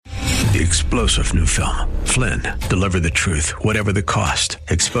The explosive new film, Flynn, deliver the truth, whatever the cost,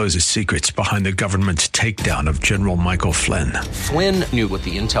 exposes secrets behind the government's takedown of General Michael Flynn. Flynn knew what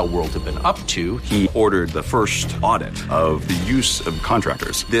the intel world had been up to. He ordered the first audit of the use of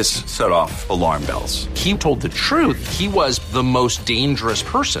contractors. This set off alarm bells. He told the truth. He was the most dangerous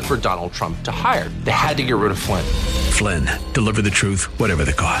person for Donald Trump to hire. They had to get rid of Flynn. Flynn, deliver the truth, whatever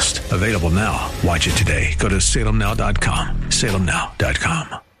the cost. Available now. Watch it today. Go to salemnow.com.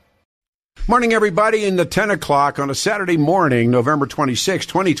 salemnow.com. Morning, everybody, in the 10 o'clock on a Saturday morning, November 26,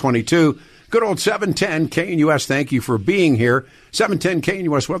 2022. Good old 710 KNUS. Thank you for being here. 710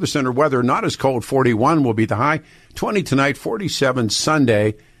 KNUS Weather Center weather, not as cold. 41 will be the high. 20 tonight, 47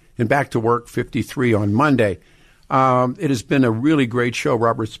 Sunday, and back to work 53 on Monday. It has been a really great show.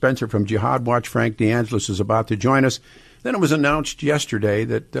 Robert Spencer from Jihad Watch, Frank DeAngelis, is about to join us. Then it was announced yesterday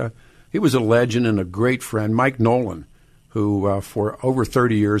that he was a legend and a great friend, Mike Nolan, who for over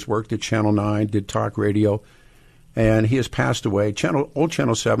 30 years worked at Channel 9, did talk radio, and he has passed away. Old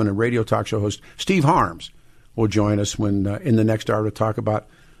Channel 7 and radio talk show host Steve Harms will join us when in the next hour to talk about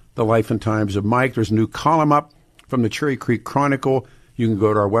the life and times of Mike. There's a new column up from the Cherry Creek Chronicle. You can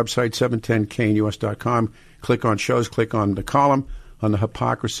go to our website, 710knus.com, click on shows, click on the column on the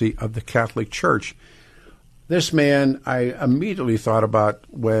hypocrisy of the Catholic Church. This man, I immediately thought about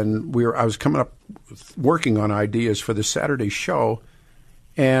when I was coming up working on ideas for the Saturday show,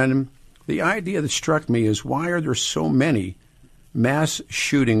 and the idea that struck me is, why are there so many mass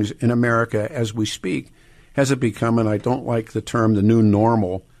shootings in America as we speak? Has it become, and I don't like the term, the new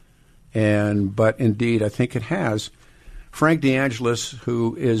normal, but indeed I think it has. Frank DeAngelis,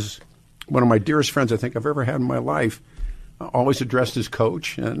 who is one of my dearest friends I think I've ever had in my life, always addressed as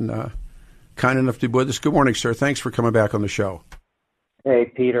coach, and kind enough to be with us. Good morning, sir. Thanks for coming back on the show. Hey,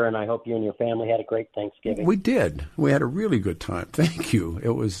 Peter, and I hope you and your family had a great Thanksgiving. We did. We had a really good time. Thank you. It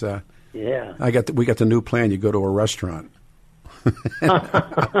was. Yeah. We got the new plan. You go to a restaurant.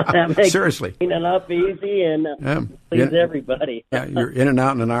 That makes Seriously. Cleaning up easy and please everybody. Yeah, you're in and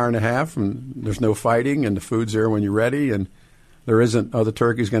out in an hour and a half, and there's no fighting, and the food's there when you're ready, and there isn't, the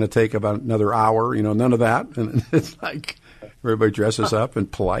turkey's going to take about another hour. None of that, and it's like everybody dresses up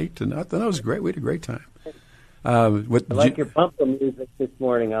and polite, and that was great. We had a great time. I like your bumper music this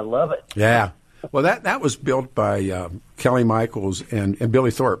morning. I love it. Yeah. Well, that was built by Kelly Michaels, and Billy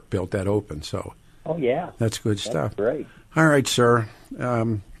Thorpe built that open. So. Oh, yeah. That's good stuff. Great. All right, sir.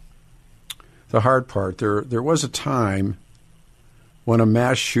 The hard part, there was a time when a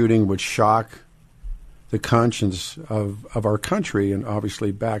mass shooting would shock the conscience of our country, and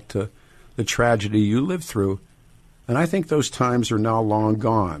obviously back to the tragedy you lived through. And I think those times are now long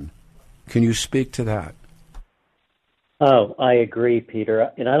gone. Can you speak to that? Oh, I agree,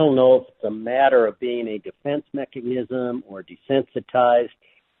 Peter. And I don't know if it's a matter of being a defense mechanism or desensitized.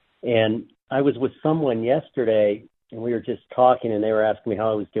 And I was with someone yesterday, and we were just talking, and they were asking me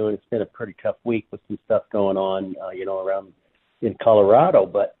how I was doing. It's been a pretty tough week with some stuff going on, around in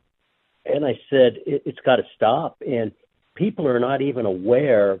Colorado. And I said, it's got to stop. And people are not even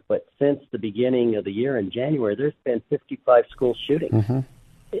aware, but since the beginning of the year in January, there's been 55 school shootings. Mm-hmm.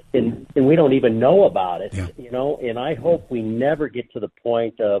 And we don't even know about it, and I hope we never get to the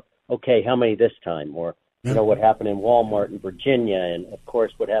point of, okay, how many this time? Or, what happened in Walmart in Virginia, and, of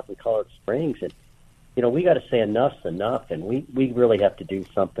course, what happened in Colorado Springs. And, we got to say enough's enough, and we really have to do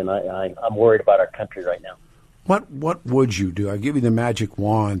something. I'm worried about our country right now. What would you do? I give you the magic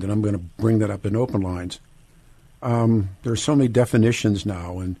wand, and I'm going to bring that up in open lines. There are so many definitions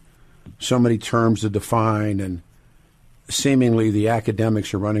now and so many terms to define, and seemingly the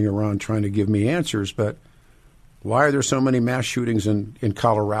academics are running around trying to give me answers, but why are there so many mass shootings in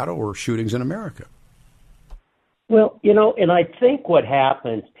Colorado or shootings in America? Well, and I think what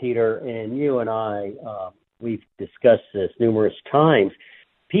happens, Peter, and you and I, we've discussed this numerous times,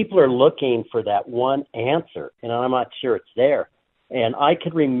 people are looking for that one answer, and I'm not sure it's there. And I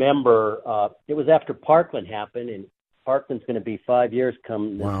could remember it was after Parkland happened, and Parkland's going to be 5 years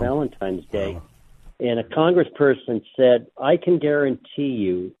come this Valentine's Day. Wow. And a congressperson said, I can guarantee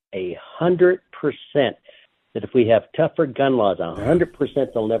you 100% that if we have tougher gun laws, 100%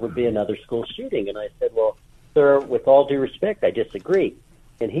 there'll never be another school shooting. And I said, well, sir, with all due respect, I disagree.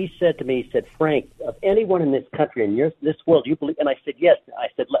 And he said to me, Frank, of anyone in this country, in this world, you believe? And I said, yes. I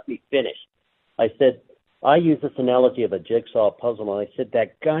said, let me finish. I said, I use this analogy of a jigsaw puzzle, and I said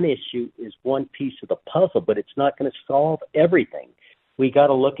that gun issue is one piece of the puzzle, but it's not going to solve everything. We got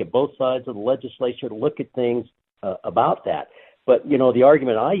to look at both sides of the legislature to look at things about that. But, the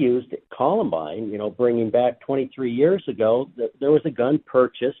argument I used at Columbine, bringing back 23 years ago, there was a gun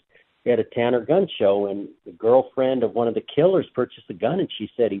purchased at a Tanner gun show, and the girlfriend of one of the killers purchased a gun, and she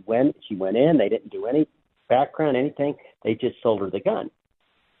said she went in, they didn't do any background, anything, they just sold her the gun.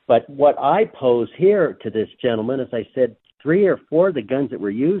 But what I pose here to this gentleman is I said 3 or 4 of the guns that were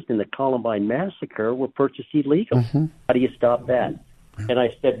used in the Columbine massacre were purchased illegally. How do you stop that? And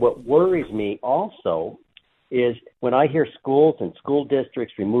I said what worries me also is when I hear schools and school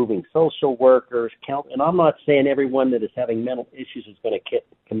districts removing social workers, and I'm not saying everyone that is having mental issues is going to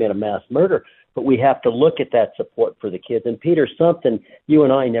commit a mass murder, but we have to look at that support for the kids. And Peter, something you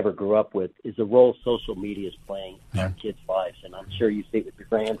and I never grew up with is the role social media is playing in our kids' lives, and I'm sure you see it with your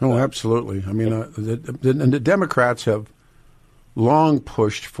grandson. Oh, absolutely. I mean, the Democrats have long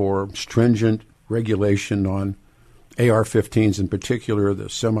pushed for stringent regulation on AR-15s, in particular the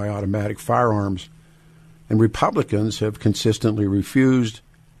semi-automatic firearms, and Republicans have consistently refused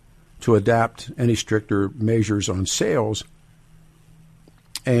to adapt any stricter measures on sales.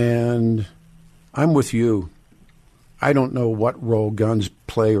 And I'm with you. I don't know what role guns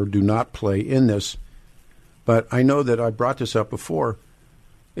play or do not play in this, but I know that I brought this up before.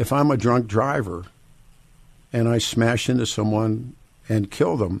 If I'm a drunk driver and I smash into someone and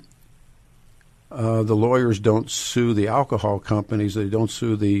kill them, the lawyers don't sue the alcohol companies. They don't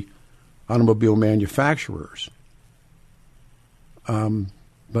sue the automobile manufacturers.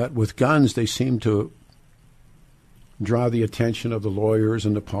 But with guns, they seem to draw the attention of the lawyers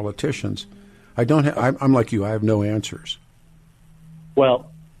and the politicians. I'm like you. I have no answers.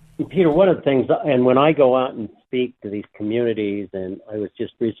 Well, Peter, one of the things, and when I go out and speak to these communities, and I was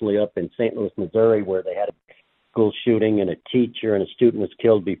just recently up in St. Louis, Missouri, where they had a school shooting and a teacher and a student was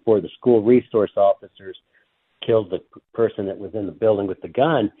killed before the school resource officers killed the person that was in the building with the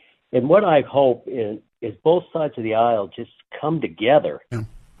gun. And what I hope is both sides of the aisle just come together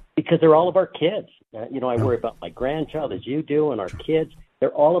because they're all of our kids. I worry about my grandchild as you do and our kids. They're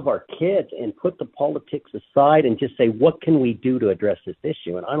all of our kids, and put the politics aside and just say, what can we do to address this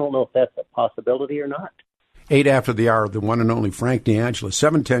issue? And I don't know if that's a possibility or not. 8 after the hour, the one and only Frank DeAngelo,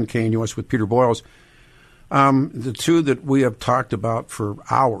 710 KNUS with Peter Boyles. The two that we have talked about for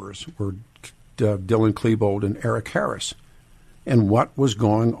hours were Dylan Klebold and Eric Harris, and what was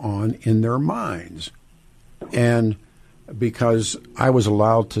going on in their minds. And because I was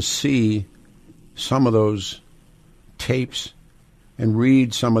allowed to see some of those tapes and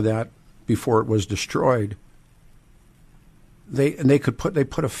read some of that before it was destroyed, they put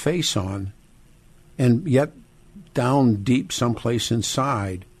a face on, and yet down deep someplace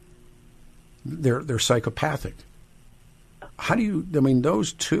inside, they're psychopathic. How do you? I mean,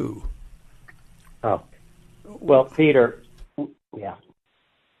 those two. Oh, well, Peter. Yeah,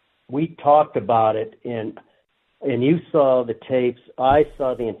 we talked about it, and you saw the tapes. I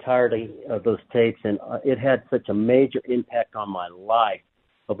saw the entirety of those tapes, and it had such a major impact on my life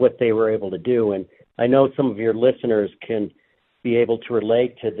of what they were able to do. And I know some of your listeners can be able to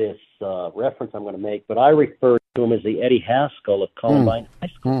relate to this reference I'm going to make, but I refer to him as the Eddie Haskell of Columbine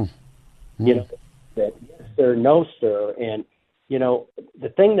High School. That yes, sir, no, sir. And the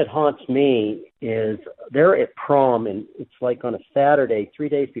thing that haunts me is they're at prom, and it's like on a Saturday, 3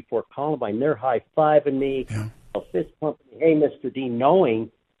 days before Columbine, they're high-fiving me, fist pumping me, hey, Mr. D,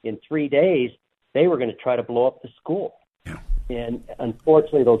 knowing in 3 days they were going to try to blow up the school. Yeah. And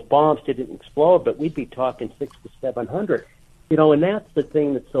unfortunately, those bombs didn't explode, but we'd be talking 600 to 700. And that's the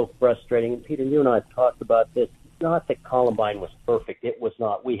thing that's so frustrating. And Peter, you and I have talked about this. It's not that Columbine was perfect. It was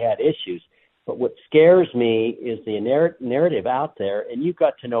not. We had issues. But what scares me is the narrative out there, and you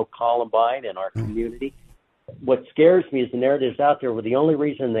got to know Columbine and our community. What scares me is the narratives out there where the only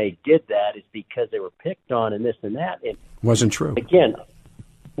reason they did that is because they were picked on and this and that. And wasn't true. Again,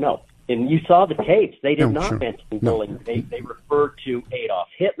 no. And you saw the tapes. They did not mention bullying. They referred to Adolf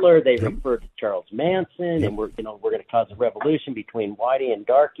Hitler. They referred to Charles Manson, and we're going to cause a revolution between Whitey and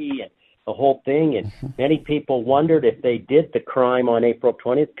Darky and the whole thing. And many people wondered if they did the crime on April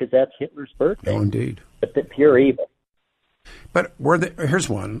 20th because that's Hitler's birthday. Oh, indeed. But the pure evil. But here's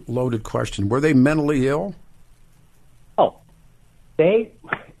one loaded question. Were they mentally ill? Oh,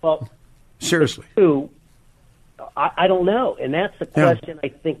 seriously. I don't know. And that's the question I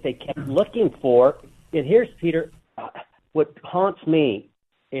think they kept looking for. And here's, Peter, what haunts me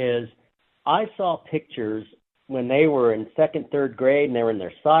is I saw pictures when they were in second, third grade, and they were in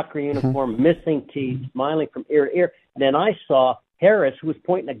their soccer uniform, missing teeth, smiling from ear to ear. And then I saw Harris, who was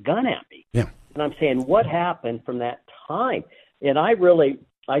pointing a gun at me. Yeah. And I'm saying, what happened from that time? And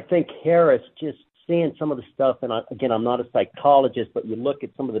I think Harris, just seeing some of the stuff, and again, I'm not a psychologist, but you look at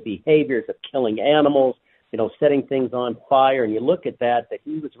some of the behaviors of killing animals, setting things on fire, and you look at that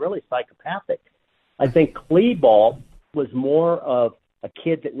he was really psychopathic. I think Klebold was more of a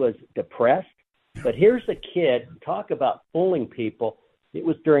kid that was depressed. But here's a kid, talk about fooling people. It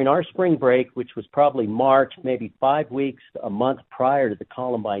was during our spring break, which was probably March, maybe 5 weeks, a month prior to the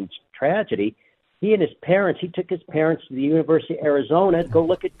Columbine tragedy. He and his parents, he took his parents to the University of Arizona to go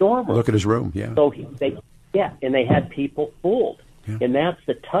look at dorm rooms. Look at his room, yeah. So and they had people fooled. Yeah. And that's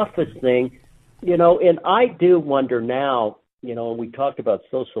the toughest thing, and I do wonder now, and we talked about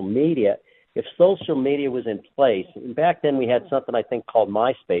social media, if social media was in place, and back then we had something I think called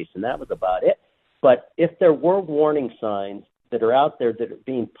MySpace, and that was about it. But if there were warning signs that are out there that are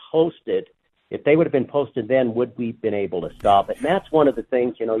being posted, if they would have been posted then, would we have been able to stop it? And that's one of the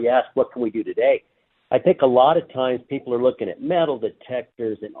things, you ask, what can we do today? I think a lot of times people are looking at metal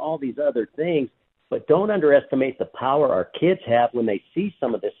detectors and all these other things, but don't underestimate the power our kids have when they see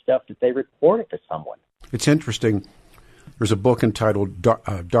some of this stuff that they report it to someone. It's interesting. There's a book entitled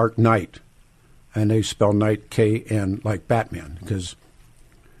Dark Knight, and they spell Knight K-N like Batman, because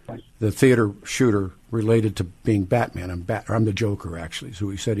the theater shooter related to being Batman. I'm the Joker, actually, is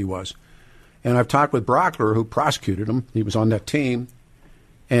who he said he was. And I've talked with Brockler, who prosecuted him. He was on that team.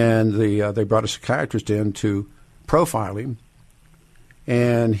 And they brought a psychiatrist in to profile him.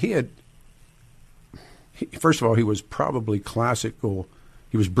 And first of all, he was probably classical.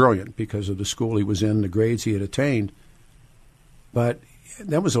 He was brilliant because of the school he was in, the grades he had attained. But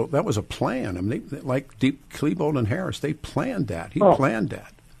that was a plan. I mean, like Klebold and Harris, they planned that. He planned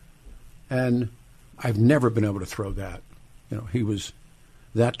that. And I've never been able to throw that. He was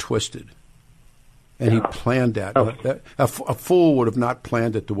that twisted. And he planned that. A fool would have not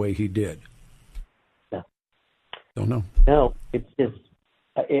planned it the way he did. No. Don't know. No, it's just,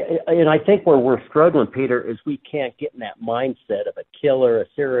 and I think where we're struggling, Peter, is we can't get in that mindset of a killer, a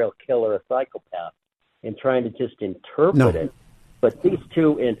serial killer, a psychopath, and trying to just interpret it. But these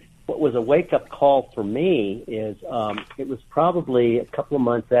two, and what was a wake-up call for me is it was probably a couple of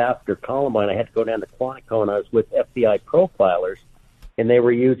months after Columbine. I had to go down to Quantico, and I was with FBI profilers, and they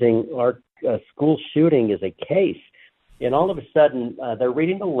were using our school shooting as a case. And all of a sudden, they're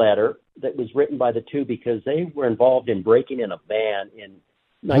reading a letter that was written by the two because they were involved in breaking in a van in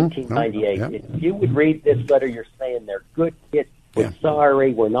 1998. Yeah. If you would read this letter, you're saying they're good kids. We're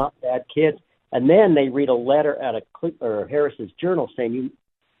sorry, we're not bad kids. And then they read a letter out of Harris's journal saying, you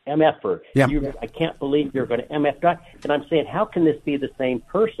MF-er. Yeah. I can't believe you're going to MF guy. And I'm saying, how can this be the same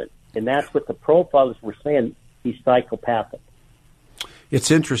person? And that's what the profilers were saying. He's psychopathic. It's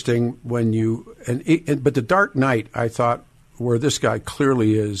interesting when but the Dark Knight, I thought, where this guy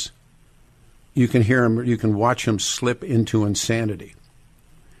clearly is, you can hear him, you can watch him slip into insanity.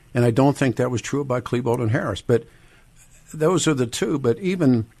 And I don't think that was true about Klebold and Harris. But those are the two. But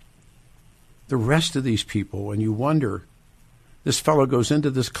even the rest of these people, when you wonder, this fellow goes into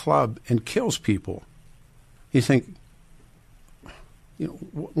this club and kills people. You think,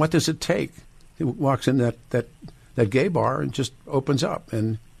 what does it take? He walks in that gay bar and just opens up.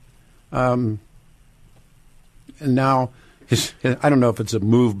 And now I don't know if it's a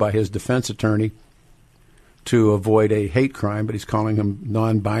move by his defense attorney to avoid a hate crime, but he's calling him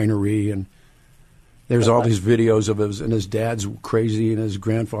non-binary. And there's all these videos of his dad's crazy and his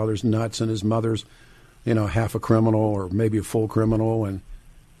grandfather's nuts and his mother's, half a criminal or maybe a full criminal. And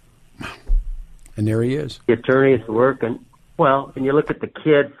there he is. The attorney is working. Well, and you look at the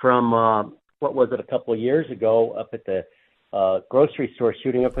kid from, what was it, a couple of years ago up at the grocery store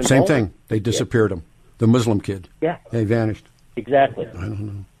shooting up in Same Boulder. thing. They disappeared him. The Muslim kid. Yeah. They vanished. Exactly. I don't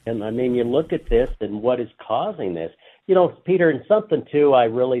know. And, I mean, you look at this and what is causing this. Peter, and something, too, I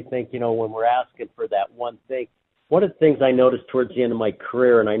really think, when we're asking for that one thing, one of the things I noticed towards the end of my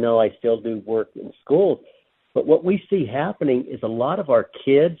career, and I know I still do work in schools, but what we see happening is a lot of our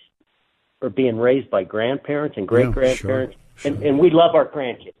kids are being raised by grandparents and great-grandparents. Sure. And we love our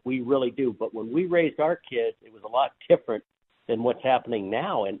grandkids. We really do. But when we raised our kids, it was a lot different than what's happening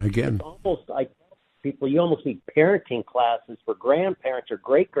now. And again, it's almost like people, you almost need parenting classes for grandparents or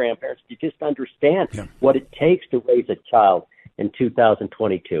great-grandparents to just understand what it takes to raise a child in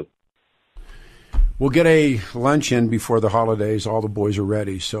 2022. We'll get a lunch in before the holidays. All the boys are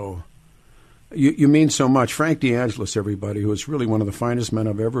ready. So you mean so much. Frank DeAngelis, everybody, who is really one of the finest men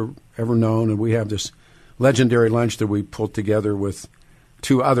I've ever known. And we have this legendary lunch that we pulled together with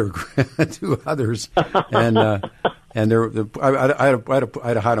two others. And I'd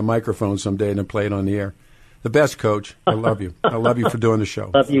hide a microphone someday and then play it on the air. The best, Coach. I love you. I love you for doing the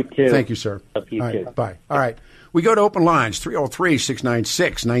show. Love you, too. Thank you, sir. Love you, too. Bye. All right. We go to open lines,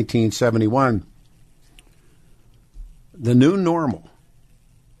 303-696-1971. The new normal,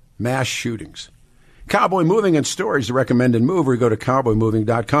 mass shootings. Cowboy Moving and Storage, the recommended move. We go to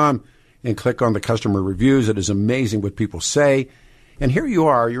cowboymoving.com and click on the customer reviews. It is amazing what people say. And here you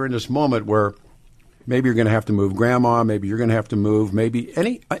are, you're in this moment where maybe you're going to have to move grandma, maybe you're going to have to move, maybe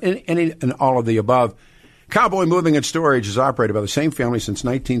any and all of the above. Cowboy Moving and Storage is operated by the same family since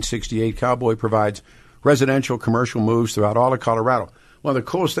 1968. Cowboy provides residential, commercial moves throughout all of Colorado. One of the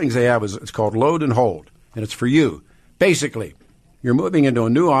coolest things they have is it's called Load and Hold, and it's for you. Basically, you're moving into a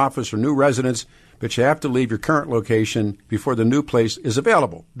new office or new residence, but you have to leave your current location before the new place is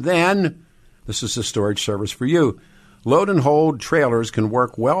available. Then, this is the storage service for you. Load and Hold trailers can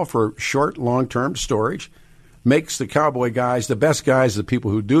work well for short, long-term storage. Makes the Cowboy guys the best guys, the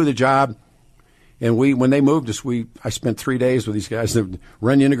people who do the job. And when they moved us, I spent 3 days with these guys that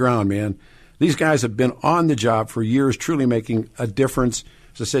run you in the ground, man. These guys have been on the job for years, truly making a difference.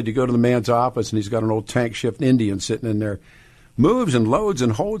 As I said, you go to the man's office, and he's got an old tank shift Indian sitting in there. Moves and loads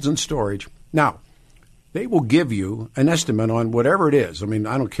and holds and storage. Now, they will give you an estimate on whatever it is. I mean,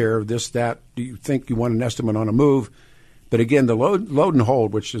 I don't care this, that. Do you think you want an estimate on a move? But again, the load and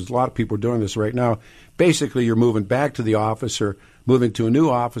hold, which is a lot of people are doing this right now, basically you're moving back to the office or moving to a new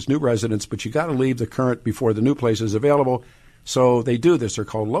office, new residence, but you got to leave the current before the new place is available. So they do this. They're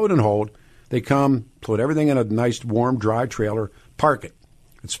called Load and Hold. They come, put everything in a nice, warm, dry trailer, park it.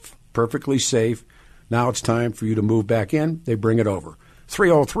 It's perfectly safe. Now it's time for you to move back in. They bring it over.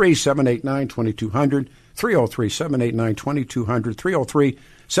 303-789-2200, 303-789-2200,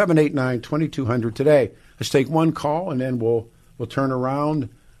 303-789-2200 today. Let's take one call, and then we'll turn around.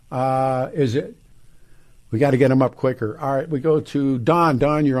 We got to get him up quicker. All right, we go to Don.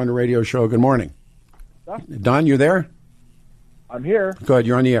 Don, you're on the radio show. Good morning. Don, you there? I'm here. Go ahead.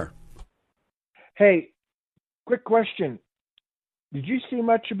 You're on the air. Hey, quick question. Did you see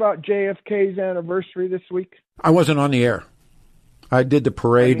much about JFK's anniversary this week? I wasn't on the air. I did the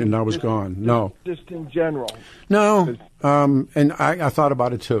parade, and I was gone. No. Just in general. No. And I thought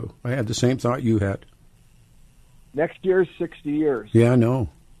about it, too. I had the same thought you had. Next year's 60 years. Yeah, I know.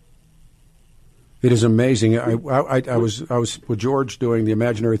 It is amazing. I was with George doing the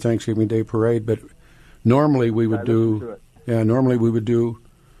Imaginary Thanksgiving Day Parade, but normally we would do.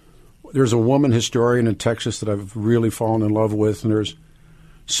 There's a woman historian in Texas that I've really fallen in love with, and there's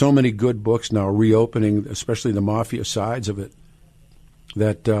so many good books now reopening, especially the mafia sides of it,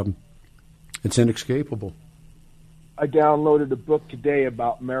 that it's inescapable. I downloaded a book today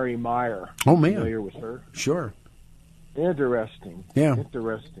about Mary Meyer. Oh, man. Familiar with her? Sure. Interesting. Yeah.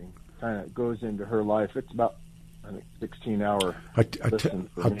 Interesting. Kind of goes into her life. It's about, I think, 16-hour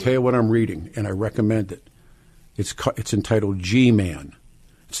I'll tell you what I'm reading, and I recommend it. It's entitled G-Man.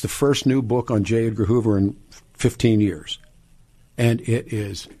 It's the first new book on J. Edgar Hoover in 15 years. And it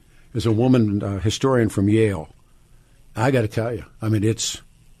is. There's a woman historian from Yale. I got to tell you, I mean, it's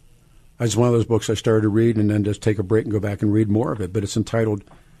one of those books I started to read and then just take a break and go back and read more of it. But it's entitled,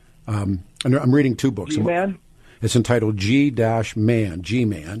 and I'm reading two books. G-Man? It's entitled G-Man,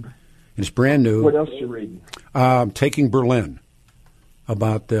 G-Man. And it's brand new. What else are you reading? Taking Berlin,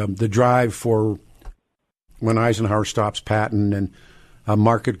 about the drive for when Eisenhower stops Patton and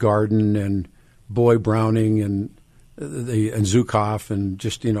Market Garden and Boy Browning and Zukov and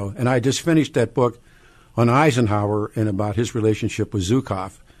just, and I just finished that book on Eisenhower and about his relationship with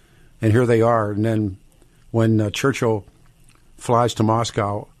Zukov. And here they are. And then when Churchill flies to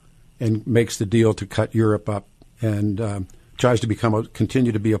Moscow and makes the deal to cut Europe up and tries to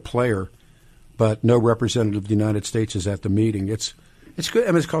continue to be a player, but no representative of the United States is at the meeting. It's good. I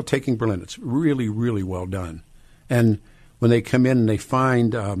mean, it's called Taking Berlin. It's really, really well done. And when they come in and they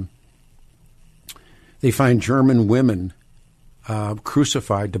find German women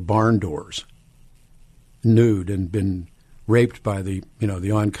crucified to barn doors, nude, and been raped by the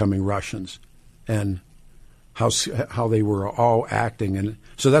oncoming Russians, and how they were all acting, and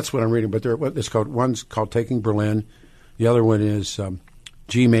so that's what I'm reading. But one's called Taking Berlin, the other one is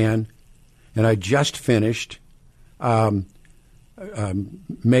G-Man, and I just finished Made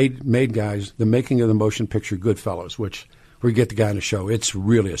Guys, The Making of the Motion Picture Goodfellas, which we get the guy on the show. It's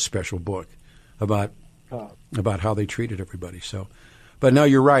really a special book about how they treated everybody. So, but no,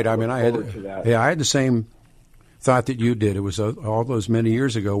 you're right. I mean, I had the same thought that you did. It was all those many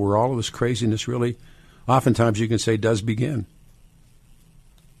years ago where all of this craziness really, oftentimes you can say, does begin.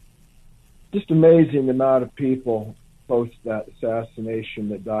 Just amazing the amount of people post that assassination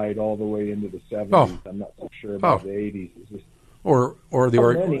that died all the way into the 70s. Oh. I'm not so sure about the 80s. It's just or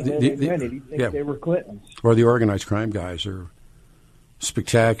many. Do you think they were Clintons? Or the organized crime guys are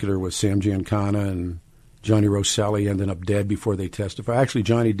spectacular with Sam Giancana and Johnny Rosselli ending up dead before they testify. Actually,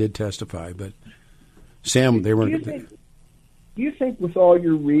 Johnny did testify, but Sam, they weren't. Do you think with all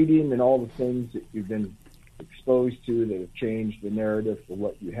your reading and all the things that you've been exposed to that have changed the narrative for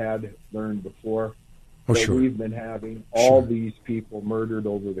what you had learned before, that we've been having all these people murdered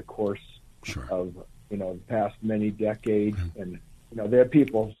over the course of, the past many decades. And, there are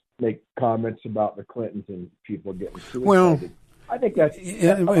people make comments about the Clintons and people getting suicided. Well, I think I think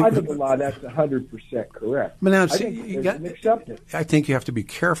a lot of that's 100% correct. But now, I think there's an acceptance. I think you have to be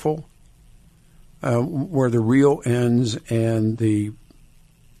careful where the real ends and the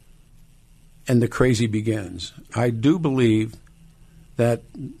crazy begins. I do believe that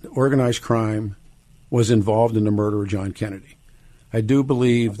organized crime was involved in the murder of John Kennedy. I do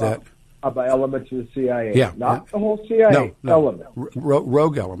believe that about elements of the CIA, not the whole no, CIA element,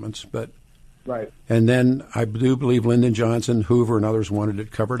 rogue elements, but right. And then I do believe Lyndon Johnson, Hoover, and others wanted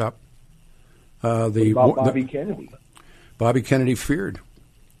it covered up. Bobby Kennedy. Bobby Kennedy feared.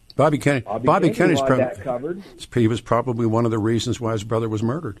 Bobby Kennedy's that covered. He was probably one of the reasons why his brother was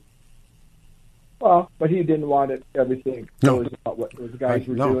murdered. Well, but he didn't want everything about what those guys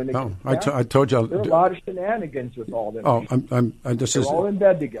were doing. No, I told you. There were a lot of shenanigans with all them. Oh, They're all in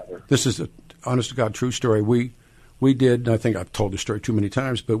bed together. This is an honest-to-God true story. We did, I think I've told the story too many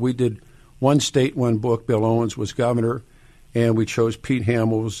times, but we did One State, One Book. Bill Owens was governor, and we chose Pete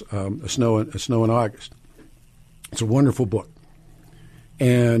Hamill's A Snow in August. It's a wonderful book.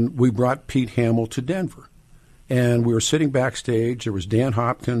 And we brought Pete Hamill to Denver. And we were sitting backstage. There was Dan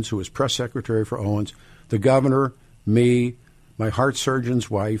Hopkins, who was press secretary for Owens, the governor, me, my heart surgeon's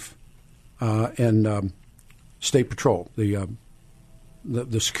wife, and State Patrol, the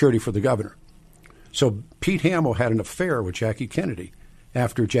security for the governor. So Pete Hamill had an affair with Jackie Kennedy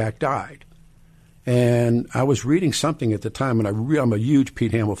after Jack died. And I was reading something at the time, and I'm a huge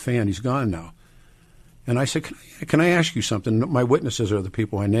Pete Hamill fan. He's gone now. And I said, can I ask you something? My witnesses are the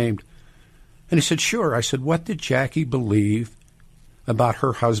people I named. And he said, sure. I said, what did Jackie believe about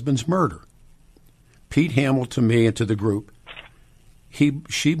her husband's murder? Pete Hamill, to me and to the group,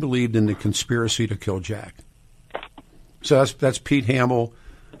 she believed in the conspiracy to kill Jack. So that's Pete Hamill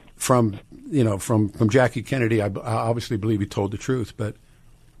from Jackie Kennedy. I obviously believe he told the truth, but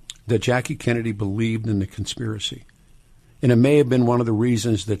that Jackie Kennedy believed in the conspiracy. And it may have been one of the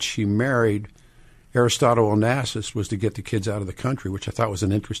reasons that she married Aristotle Onassis, was to get the kids out of the country, which I thought was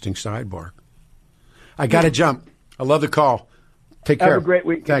an interesting sidebar. I got to jump. I love the call. Take care. Have a great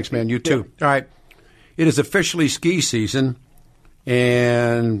week. Thanks, man. You too. All right. It is officially ski season,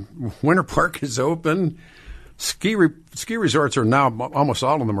 and Winter Park is open. Ski resorts are now, almost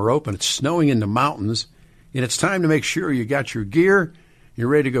all of them are open. It's snowing in the mountains, and it's time to make sure you got your gear. You're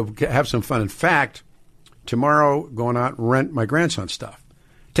ready to go have some fun. In fact, tomorrow, going out and rent my grandson's stuff.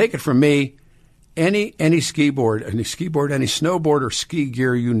 Take it from me. Any snowboard, or ski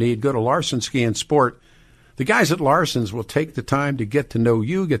gear you need, go to Larson Ski and Sport. The guys at Larson's will take the time to get to know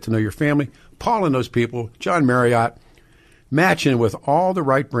you, get to know your family. Paul and those people, John Marriott, matching with all the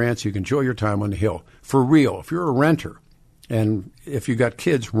right brands so you can enjoy your time on the hill. For real, if you're a renter and if you got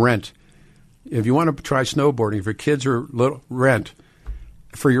kids, rent. If you want to try snowboarding, if your kids are little, rent.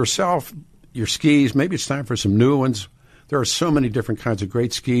 For yourself, your skis, maybe it's time for some new ones. There are so many different kinds of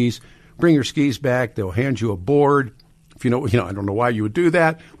great skis. Bring your skis back. They'll hand you a board. If I don't know why you would do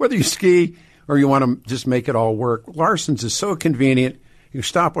that, whether you ski or you want to just make it all work. Larson's is so convenient. You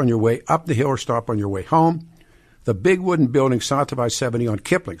stop on your way up the hill or stop on your way home. The big wooden building south of I-70 on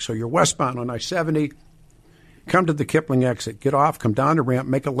Kipling. So you're westbound on I-70. Come to the Kipling exit. Get off, come down the ramp,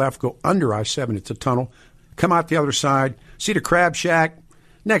 make a left, go under I-70. It's a tunnel. Come out the other side. See the Crab Shack?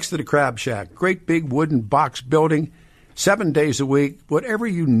 Next to the Crab Shack. Great big wooden box building. 7 days a week, whatever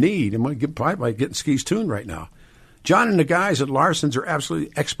you need. I'm going to probably getting skis tuned right now. John and the guys at Larson's are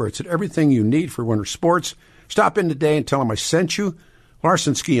absolutely experts at everything you need for winter sports. Stop in today and tell them I sent you.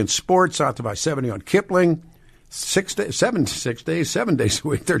 Larson Ski and Sports, south of I-70 on Kipling. 7 days a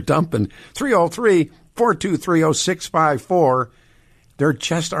week. They're dumping. 303-423-0654. They're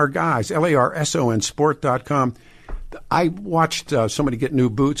just our guys. LARSONsport.com. I watched somebody get new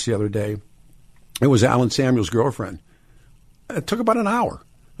boots the other day. It was Alan Samuel's girlfriend. It took about an hour.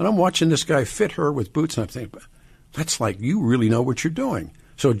 And I'm watching this guy fit her with boots, and I'm thinking, that's like, you really know what you're doing.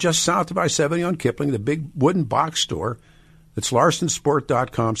 So just south of I-70 on Kipling, the big wooden box store, it's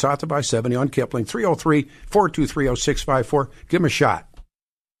LarsonSport.com, south of I-70 on Kipling, 303-423-0654. Give him a shot.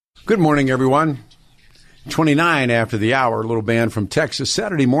 Good morning, everyone. 29 after the hour, a little band from Texas.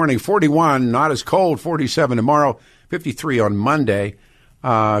 Saturday morning, 41, not as cold, 47 tomorrow, 53 on Monday.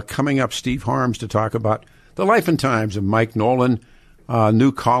 Coming up, Steve Harms to talk about the life and times of Mike Nolan.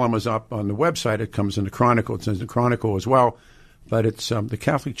 New column is up on the website. It comes in the Chronicle. It's in the Chronicle as well. But it's the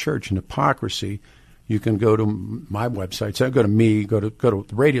Catholic Church and hypocrisy. You can go to my website. So go to me, go to the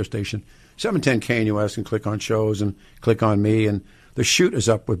radio station, 710 KNUS, and click on shows and click on me. And the shoot is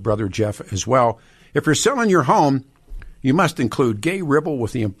up with Brother Jeff as well. If you're selling your home, you must include Gay Ribble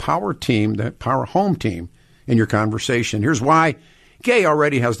with the Empower team, the Empower Home team, in your conversation. Here's why. Gay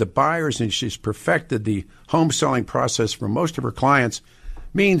already has the buyers, and she's perfected the home selling process for most of her clients.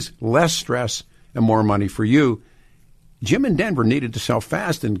 Means less stress and more money for you. Jim in Denver needed to sell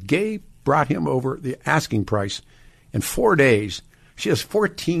fast, and Gay brought him over the asking price. In 4 days, she has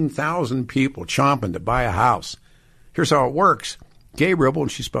 14,000 people chomping to buy a house. Here's how it works. Gay Ribble,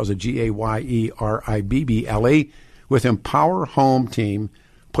 and she spells it Gayeribble, with Empower Home Team,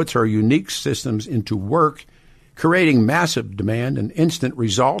 puts her unique systems into work, creating massive demand and instant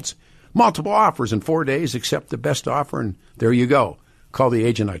results. Multiple offers in 4 days, accept the best offer, and there you go. Call the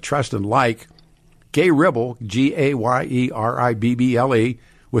agent I trust and like. Gay Ribble, Gayeribble,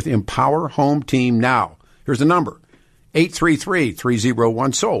 with Empower Home Team now. Here's the number,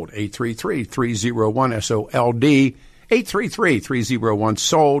 833-301-SOLD, 833-301-SOLD,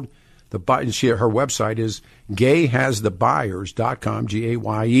 833-301-SOLD. Her website is gayhasthebuyers.com,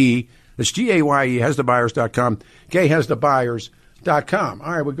 G-A-Y-E. That's G-A-Y-E, hasthebuyers.com, gayhasthebuyers.com.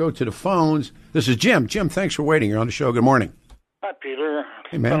 All right, we'll go to the phones. This is Jim. Jim, thanks for waiting. You're on the show. Good morning. Hi, Peter.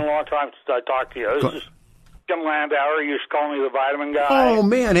 Hey, man. It's been a long time since I talked to you. This is Jim Landauer. You used to call me the vitamin guy. Oh,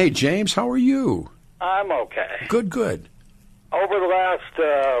 man. Hey, James, how are you? I'm okay. Good, good. Over the last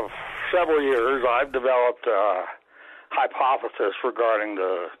several years, I've developed a hypothesis regarding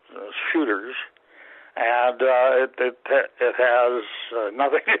the shooters, and it has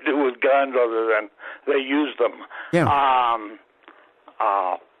nothing to do with guns other than they use them. Yeah.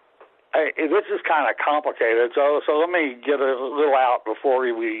 This is kind of complicated, so let me get a little out before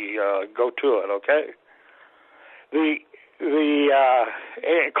we go to it, okay?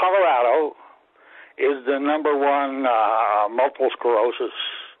 Colorado is the number one multiple sclerosis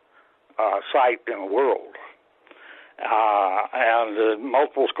site in the world. And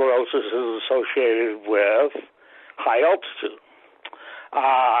multiple sclerosis is associated with high altitude.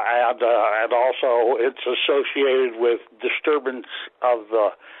 And also it's associated with disturbance of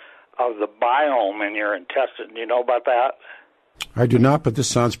the biome in your intestine. You know about that? I do not, but this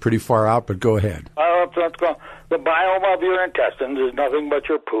sounds pretty far out, but go ahead. Let's go. The biome of your intestines is nothing but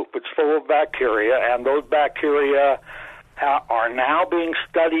your poop. It's full of bacteria, and those bacteria are now being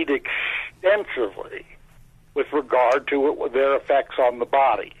studied extensively with regard to their effects on the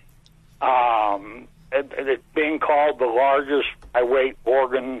body. It's being called the largest by weight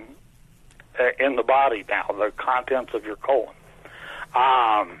organ in the body now, the contents of your colon.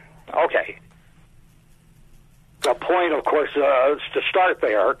 Okay. The point, of course, to start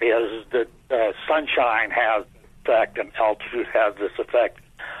there is that sunshine has effect and altitude has this effect.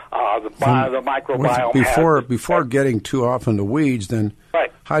 The microbiome Before getting too off in the weeds, then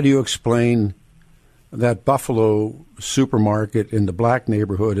right. How do you explain that Buffalo supermarket in the black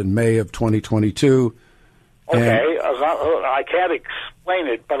neighborhood in May of 2022? Okay, I can't explain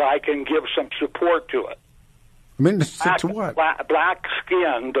it, but I can give some support to it. I mean, to what? Black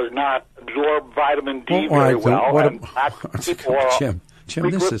skin does not absorb vitamin D very well, and black people are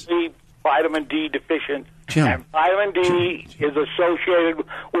frequently vitamin D deficient, and vitamin D is associated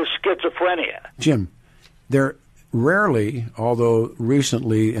with schizophrenia. Jim, there rarely, although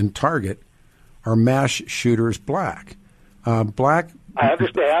recently in Target, are mass shooters black. I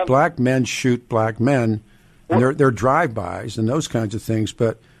understand. Black men shoot black men, and they're drive-bys and those kinds of things,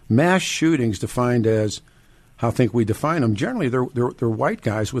 but mass shootings defined as how I think we define them. Generally, they're white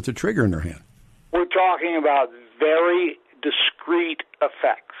guys with a trigger in their hand. We're talking about very discrete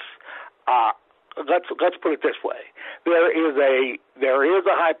effects. Let's put it this way: there is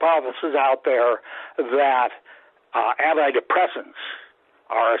a hypothesis out there that antidepressants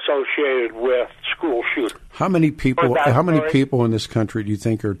are associated with school shooters. How many people in this country do you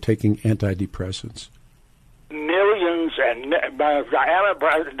think are taking antidepressants? Millions, and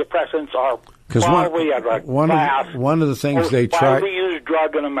antidepressants are probably one of the things they try. Widely used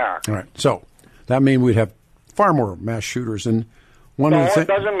drug in America. All right, so that means we'd have far more mass shooters, and it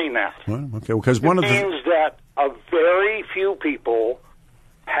doesn't mean that. Well, okay, because it means that a very few people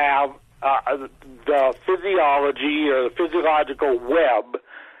have the physiology or the physiological web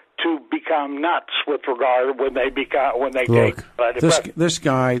to become nuts with regard when they take antidepressants. This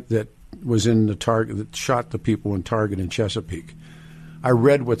guy that was in the Target that shot the people in Target in Chesapeake. I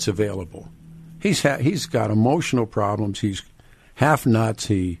read what's available. He's got emotional problems. He's half nuts.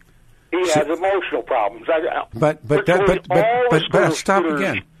 He has emotional problems. But stop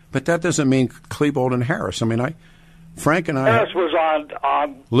again. But that doesn't mean Klebold and Harris. I mean, Frank and I. Harris was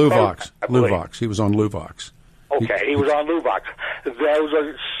on Luvox. Luvox. He was on Luvox. Okay, he was on Luvox. There was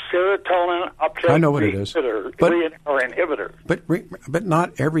a serotonin uptake I know what it is. inhibitor. But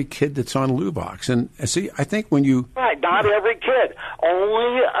not every kid that's on Luvox. And see, I think when you... Right, not every kid.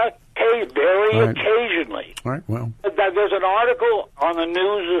 Only occasionally. All right, well... There's an article on the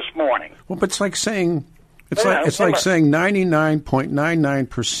news this morning. Well, but it's like saying... It's like saying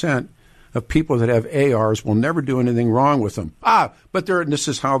 99.99% of people that have ARs will never do anything wrong with them. But this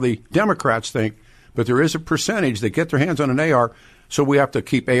is how the Democrats think, but there is a percentage that get their hands on an AR, so we have to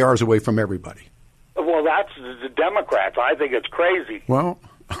keep ARs away from everybody. Well, that's the Democrats. I think it's crazy. Well...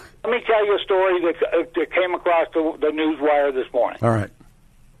 Let me tell you a story that came across the news wire this morning. All right.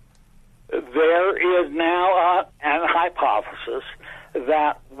 There is now an hypothesis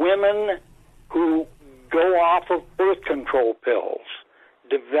that women who go off of birth control pills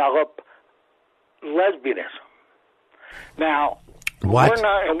develop lesbianism. Now, what?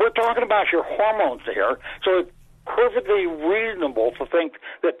 We're talking about your hormones here, so it's perfectly reasonable to think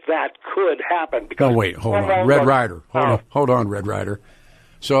that could happen. Oh, wait, hold on. Red Ryder. Hold on, Red Ryder.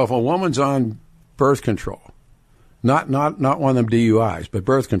 So if a woman's on birth control, not one of them DUIs, but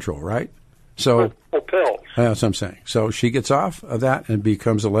birth control, right? So pills. That's what I'm saying. So she gets off of that and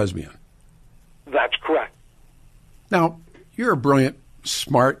becomes a lesbian. That's correct. Now, you're a brilliant,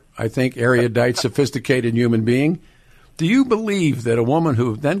 smart, I think, erudite, sophisticated human being. Do you believe that a woman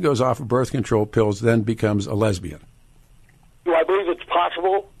who then goes off of birth control pills then becomes a lesbian? Do I believe it's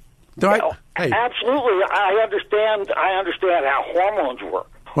possible? Hey. Absolutely. I understand how hormones work.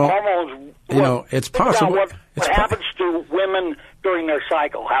 Well, hormones. It's possible. What happens to women during their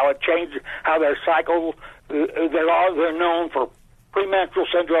cycle? How it changes? How their cycle? They're known for premenstrual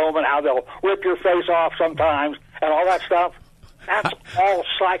syndrome and how they'll rip your face off sometimes and all that stuff. That's all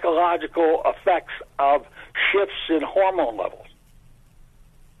psychological effects of shifts in hormone levels.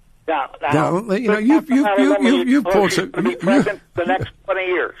 Now you pulled some. Be pregnant the next 20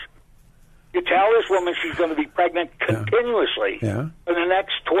 years. You tell this woman she's going to be pregnant continuously for the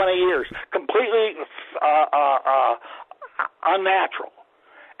next 20 years, completely unnatural.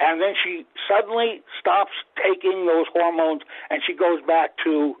 And then she suddenly stops taking those hormones, and she goes back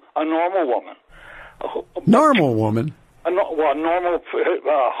to a normal woman. Normal woman? Normal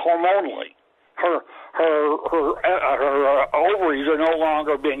hormonally. Her ovaries are no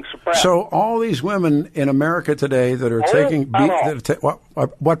longer being suppressed. So all these women in America today that are taking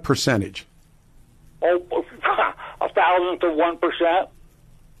what percentage? 1,000 to 1%.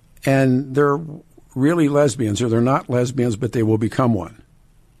 And they're really lesbians, or they're not lesbians, but they will become one.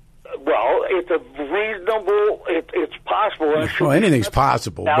 Well, it's a reasonable. It's possible. Well, anything's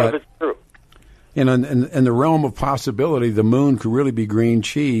possible, but it's true. In the realm of possibility, the moon could really be green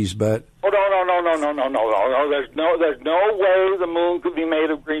cheese, but no. There's no way the moon could be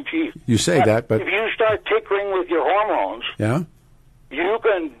made of green cheese. You say that, but if you start tinkering with your hormones, you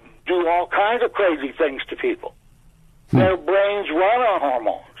can do all kinds of crazy things to people. Their brains run on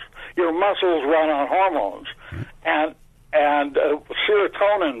hormones. Your muscles run on hormones, and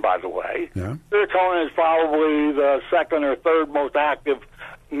serotonin, by the way, serotonin is probably the second or third most active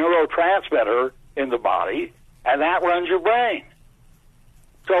neurotransmitter in the body, and that runs your brain.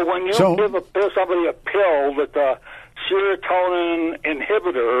 So when you give somebody a pill that's a serotonin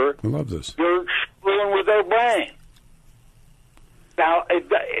inhibitor, I love this. You're screwing with their brain. Now,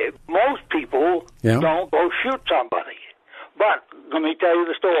 most people don't go shoot somebody. But let me tell you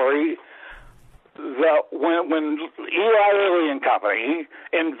the story. When Eli Lilly and Company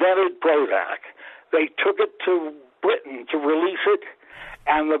invented Prozac, they took it to Britain to release it,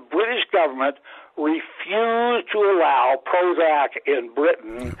 and the British government refused to allow Prozac in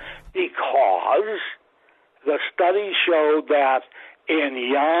Britain because the studies showed that in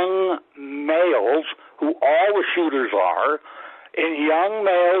young males, who all the shooters are, in young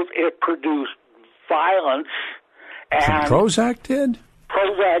males it produced violence. And Prozac did?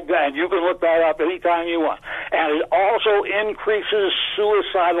 Prozac did. You can look that up anytime you want. And it also increases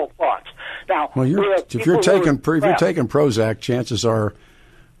suicidal thoughts. Now, if you're taking Prozac, chances are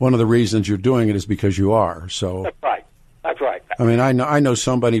one of the reasons you're doing it is because you are. So That's right. I mean, I know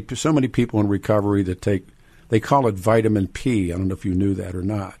so many people in recovery that they call it vitamin P. I don't know if you knew that or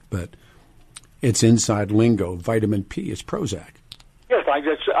not, but it's inside lingo. Vitamin P is Prozac. Yes,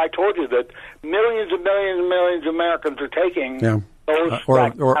 I told you that millions and millions and millions of Americans are taking those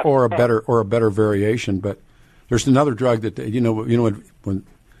or a better variation. But there's another drug that when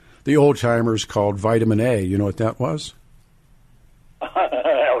the old timers called vitamin A. You know what that was?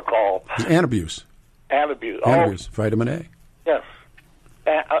 Alcohol. Antabuse. Antabuse. Antabuse. Vitamin A. Yes.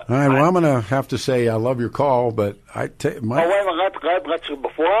 All right, well, I'm going to have to say I love your call, but wait a minute. Let's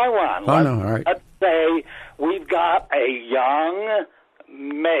before I run. All right. Let's say we've got a young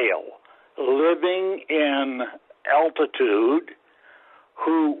male living in altitude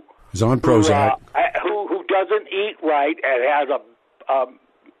who is on Prozac, who doesn't eat right and has a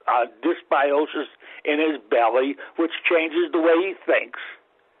dysbiosis in his belly, which changes the way he thinks.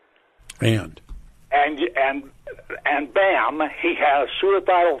 And bam, he has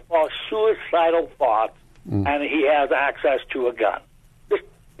suicidal thoughts, and he has access to a gun.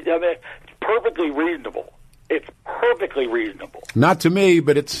 It's perfectly reasonable. It's perfectly reasonable. Not to me,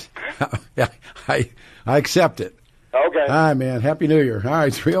 but it's I accept it. Okay. All right, man. Happy New Year. All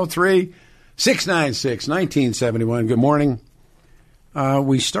right, 303-696-1971. Good morning.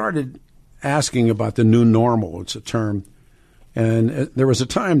 We started asking about the new normal. It's a term. And there was a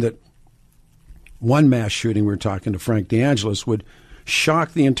time that one mass shooting, we were talking to Frank DeAngelis, would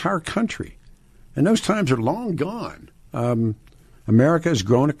shock the entire country. And those times are long gone. America has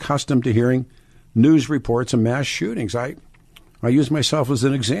grown accustomed to hearing news reports of mass shootings. I use myself as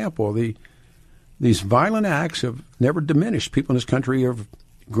an example. These violent acts have never diminished. People in this country have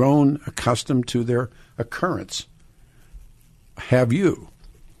grown accustomed to their occurrence. Have you?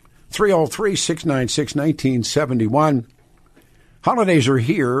 303-696-1971. Holidays are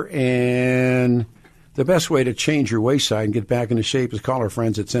here, and the best way to change your wayside and get back into shape is call our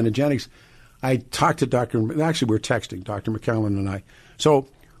friends at Cenegenics. I talked to actually we're texting, Dr. McCallum and I. So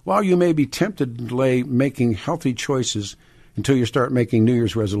while you may be tempted to delay making healthy choices until you start making New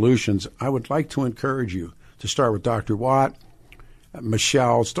Year's resolutions, I would like to encourage you to start with Dr. Watt,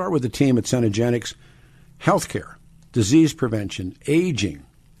 Michelle, start with the team at Cenegenics. Healthcare, disease prevention, aging,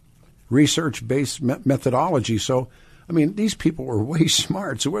 research-based methodology. So, I mean, these people are way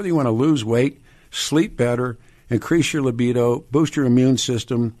smart. So whether you want to lose weight, sleep better, increase your libido, boost your immune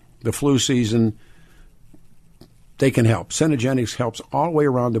system, the flu season, they can help. Cenegenics helps all the way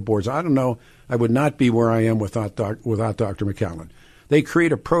around the boards. I don't know. I would not be where I am without Dr. McCallum. They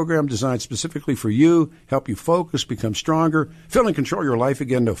create a program designed specifically for you, help you focus, become stronger, feel and control your life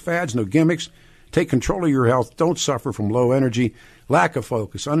again. No fads, no gimmicks. Take control of your health. Don't suffer from low energy, lack of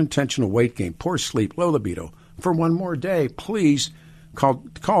focus, unintentional weight gain, poor sleep, low libido. For one more day, please call.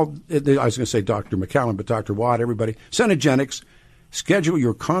 I was going to say Dr. McCallum, but Dr. Watt, everybody. Cenegenics. Schedule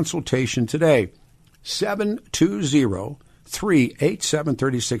your consultation today.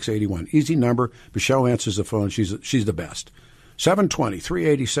 720-387-3681. Easy number. Michelle answers the phone. She's the best.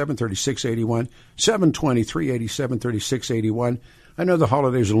 720-387-3681. 720-387-3681. I know the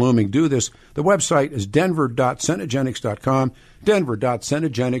holidays are looming. Do this. The website is denver.cenegenics.com.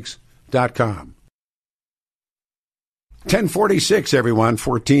 denver.cenegenics.com. 10:46, everyone.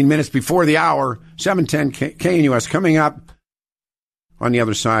 14 minutes before the hour. 710 KNUS. Coming up on the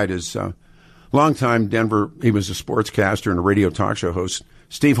other side is longtime Denver. He was a sportscaster and a radio talk show host.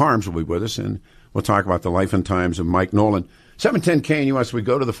 Steve Harms will be with us, and we'll talk about the life and times of Mike Nolan. 710 KNUS. We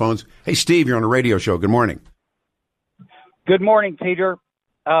go to the phones. Hey, Steve, you're on a radio show. Good morning. Good morning, Peter.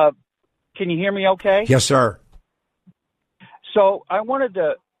 Can you hear me okay? Yes, sir. So I wanted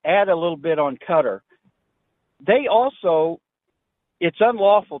to add a little bit on Qatar. They also, it's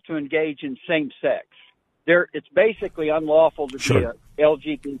unlawful to engage in same sex. It's basically unlawful to be an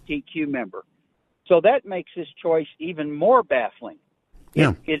LGBTQ member. So that makes this choice even more baffling.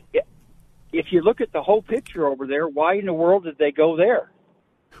 Yeah. If you look at the whole picture over there, why in the world did they go there?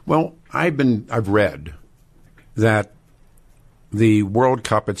 Well, I've read that the World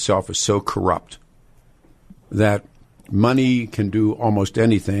Cup itself is so corrupt that money can do almost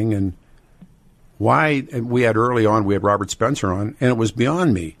anything. And we had Robert Spencer on, and it was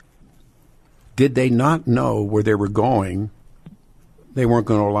beyond me. Did they not know where they were going? They weren't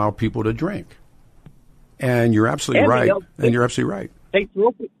going to allow people to drink. And you're absolutely right. They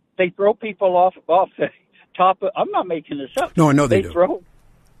throw people off the top of, I'm not making this up. No, I know they do. They throw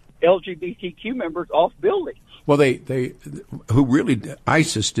LGBTQ members off buildings. Well,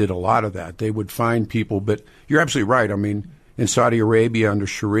 ISIS did a lot of that. They would find people, but you're absolutely right. I mean, in Saudi Arabia under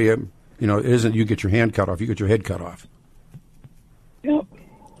Sharia, it isn't you get your hand cut off, you get your head cut off. Yep.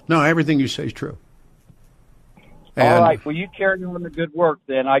 No, everything you say is true. All right. Well, you carry on the good work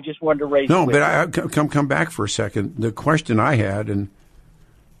then. I just wanted to raise it. No, but I come back for a second. The question I had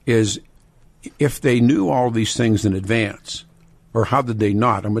is if they knew all these things in advance, or how did they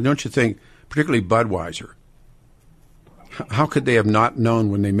not? I mean, don't you think, particularly Budweiser, how could they have not known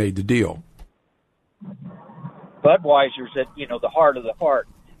when they made the deal? Budweiser's at the heart of the heart.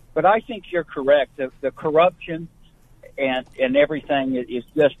 But I think you're correct. The corruption and everything is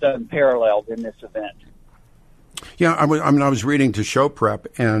just unparalleled in this event. Yeah, I was reading to show prep,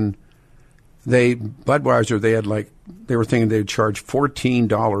 and Budweiser, they were thinking they'd charge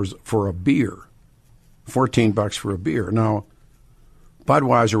 $14 for a beer, $14 for a beer. Now,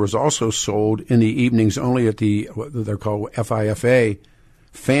 Budweiser was also sold in the evenings only at what they're called FIFA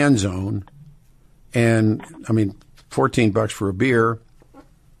fan zone, and I mean $14 for a beer,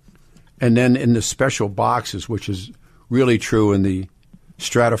 and then in the special boxes, which is really true in the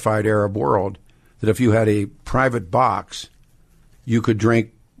stratified Arab world, that if you had a private box, you could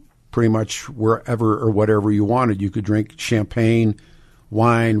drink pretty much wherever or whatever you wanted. You could drink champagne,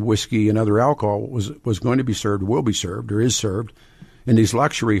 wine, whiskey, and other alcohol was going to be served, will be served, or is served in these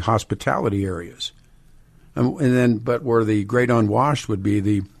luxury hospitality areas. But where the great unwashed would be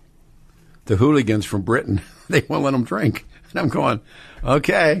the hooligans from Britain, they won't let them drink. And I'm going,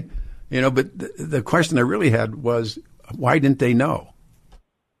 okay, but the question I really had was, why didn't they know?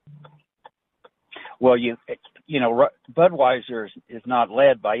 Well, Budweiser is not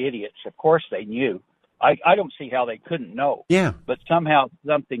led by idiots. Of course they knew. I don't see how they couldn't know. Yeah. But somehow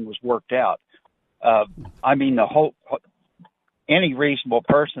something was worked out. Any reasonable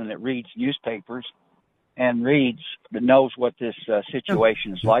person that reads newspapers and knows what this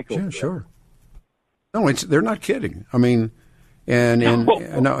situation is like. Yeah, sure. No, they're not kidding. I mean, and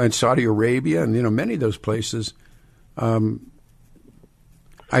in Saudi Arabia and many of those places.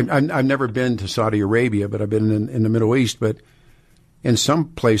 I've never been to Saudi Arabia, but I've been in the Middle East. But in some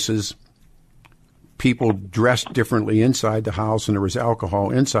places, people dressed differently inside the house, and there was alcohol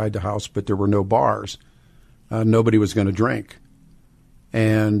inside the house, but there were no bars. Nobody was going to drink.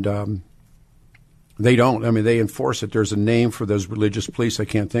 And they don't. I mean, they enforce it. There's a name for those religious police. I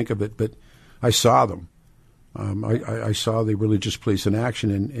can't think of it, but I saw them. I saw the religious police in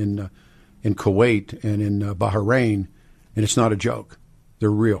action in Kuwait and in Bahrain, and it's not a joke. They're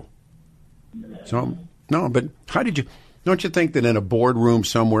real. So, no, but don't you think that in a boardroom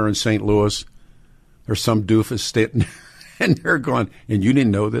somewhere in St. Louis, there's some doofus sitting and they're going, and you didn't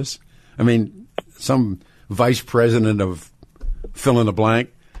know this? I mean, some vice president of fill in the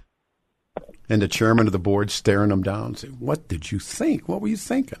blank and the chairman of the board staring them down and saying, what did you think? What were you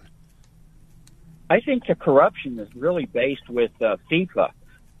thinking? I think the corruption is really based with FIFA.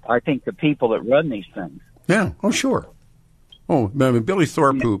 I think the people that run these things. Yeah, oh, sure. Oh, I mean, Billy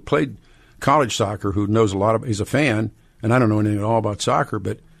Thorpe, who played college soccer, who knows a lot of, he's a fan, and I don't know anything at all about soccer,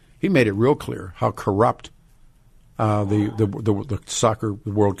 but he made it real clear how corrupt the soccer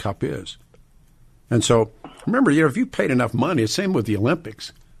World Cup is. And so, remember, if you paid enough money, it's the same with the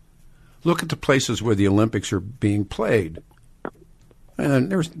Olympics. Look at the places where the Olympics are being played. And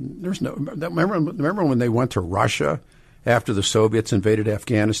there's no. Remember when they went to Russia after the Soviets invaded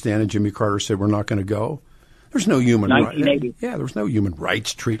Afghanistan, and Jimmy Carter said, "We're not going to go." There's no human rights. Yeah, there's no human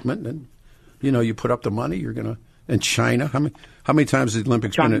rights treatment, and you put up the money, you're gonna. In China, how many times has the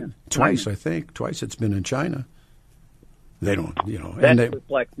Olympics been? Twice, I think. Twice it's been in China. They don't, That's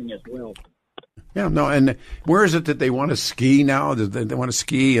reflecting as well. Yeah, no, and where is it that they want to ski now? They want to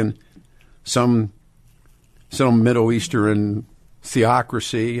ski in some Middle Eastern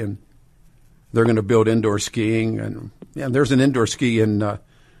theocracy, and they're going to build indoor skiing. And there's an indoor ski in the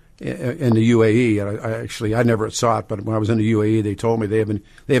UAE. I never saw it, but when I was in the UAE, they told me they have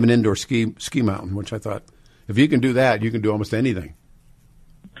an indoor ski mountain, which I thought, if you can do that, you can do almost anything.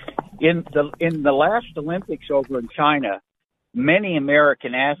 In the last Olympics over in China, many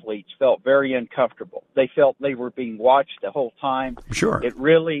American athletes felt very uncomfortable. They felt they were being watched the whole time. Sure. It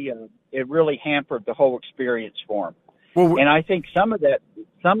really hampered the whole experience for them. Well, and I think some of that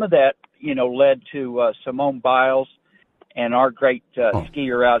led to Simone Biles and our great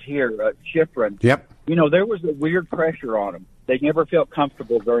skier out here, Schifrin. Yep. There was a weird pressure on them. They never felt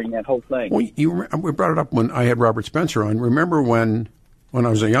comfortable during that whole thing. Well, we brought it up when I had Robert Spencer on. Remember when I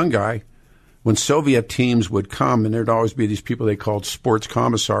was a young guy, when Soviet teams would come, and there'd always be these people they called sports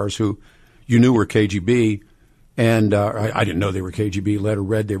commissars who you knew were KGB, and I didn't know they were KGB, letter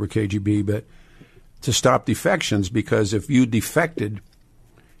read they were KGB, but to stop defections, because if you defected,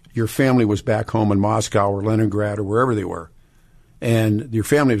 your family was back home in Moscow or Leningrad or wherever they were, and your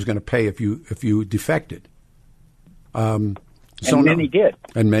family was going to pay if you defected. Many did.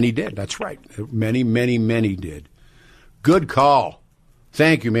 And many did. That's right. Many, many, many did. Good call.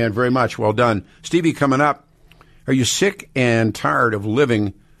 Thank you, man, very much. Well done. Stevie, coming up, are you sick and tired of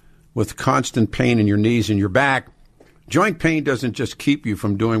living with constant pain in your knees and your back? Joint pain doesn't just keep you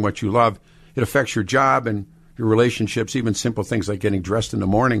from doing what you love. It affects your job and your relationships, even simple things like getting dressed in the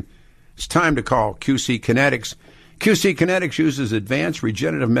morning. It's time to call QC Kinetics. QC Kinetics uses advanced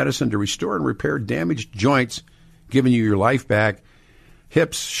regenerative medicine to restore and repair damaged joints, giving you your life back.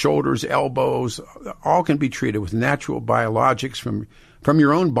 hips, shoulders, elbows, all can be treated with natural biologics from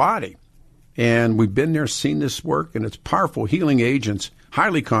your own body. And we've been there, seen this work, and it's powerful healing agents,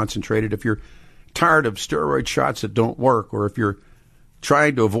 highly concentrated. If you're tired of steroid shots that don't work, or if you're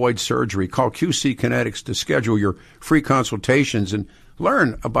trying to avoid surgery, call QC Kinetics to schedule your free consultations and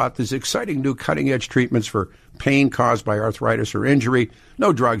learn about these exciting new cutting-edge treatments for pain caused by arthritis or injury.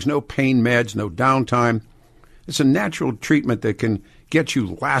 No drugs, no pain meds, no downtime. It's a natural treatment that can get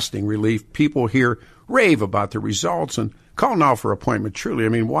you lasting relief. People here rave about the results, and call now for an appointment. Truly, I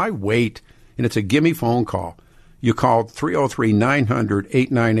mean, why wait? And it's a gimme phone call. You call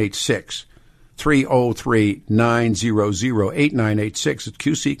 303-900-8986. 303-900-8986 at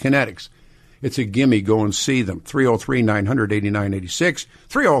QC Kinetics. It's a gimme. Go and see them.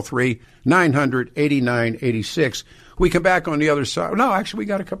 303-900-8986. 303-900-8986. We come back on the other side. No, actually, we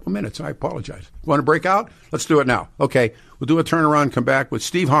got a couple of minutes. I apologize. Want to break out? Let's do it now. Okay, we'll do a turnaround, come back with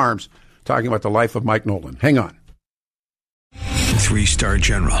Steve Harms talking about the life of Mike Nolan. Hang on. 3-star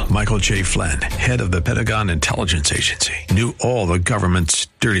General Michael J. Flynn, head of the Pentagon Intelligence Agency, knew all the government's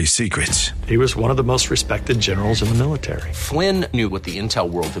dirty secrets. He was one of the most respected generals in the military. Flynn knew what the intel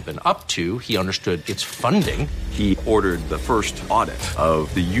world had been up to. He understood its funding. He ordered the first audit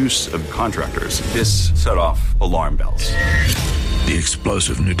of the use of contractors. This set off alarm bells. The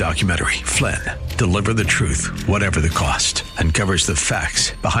explosive new documentary, Flynn, Deliver the Truth, Whatever the Cost, uncovers the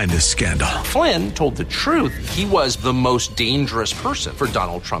facts behind this scandal. Flynn told the truth. He was the most dangerous person for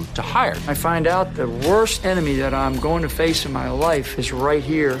Donald Trump to hire. I find out the worst enemy that I'm going to face in my life is right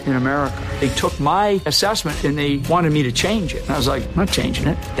here in America. They took my assessment and they wanted me to change it. And I was like, I'm not changing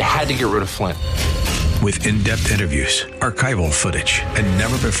it. They had to get rid of Flynn. With in-depth interviews, archival footage, and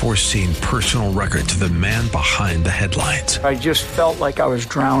never-before-seen personal records of the man behind the headlines. I just felt like I was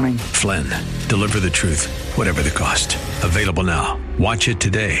drowning. Flynn, Deliver the Truth, Whatever the Cost. Available now. Watch it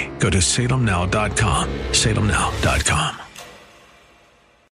today. Go to salemnow.com. salemnow.com.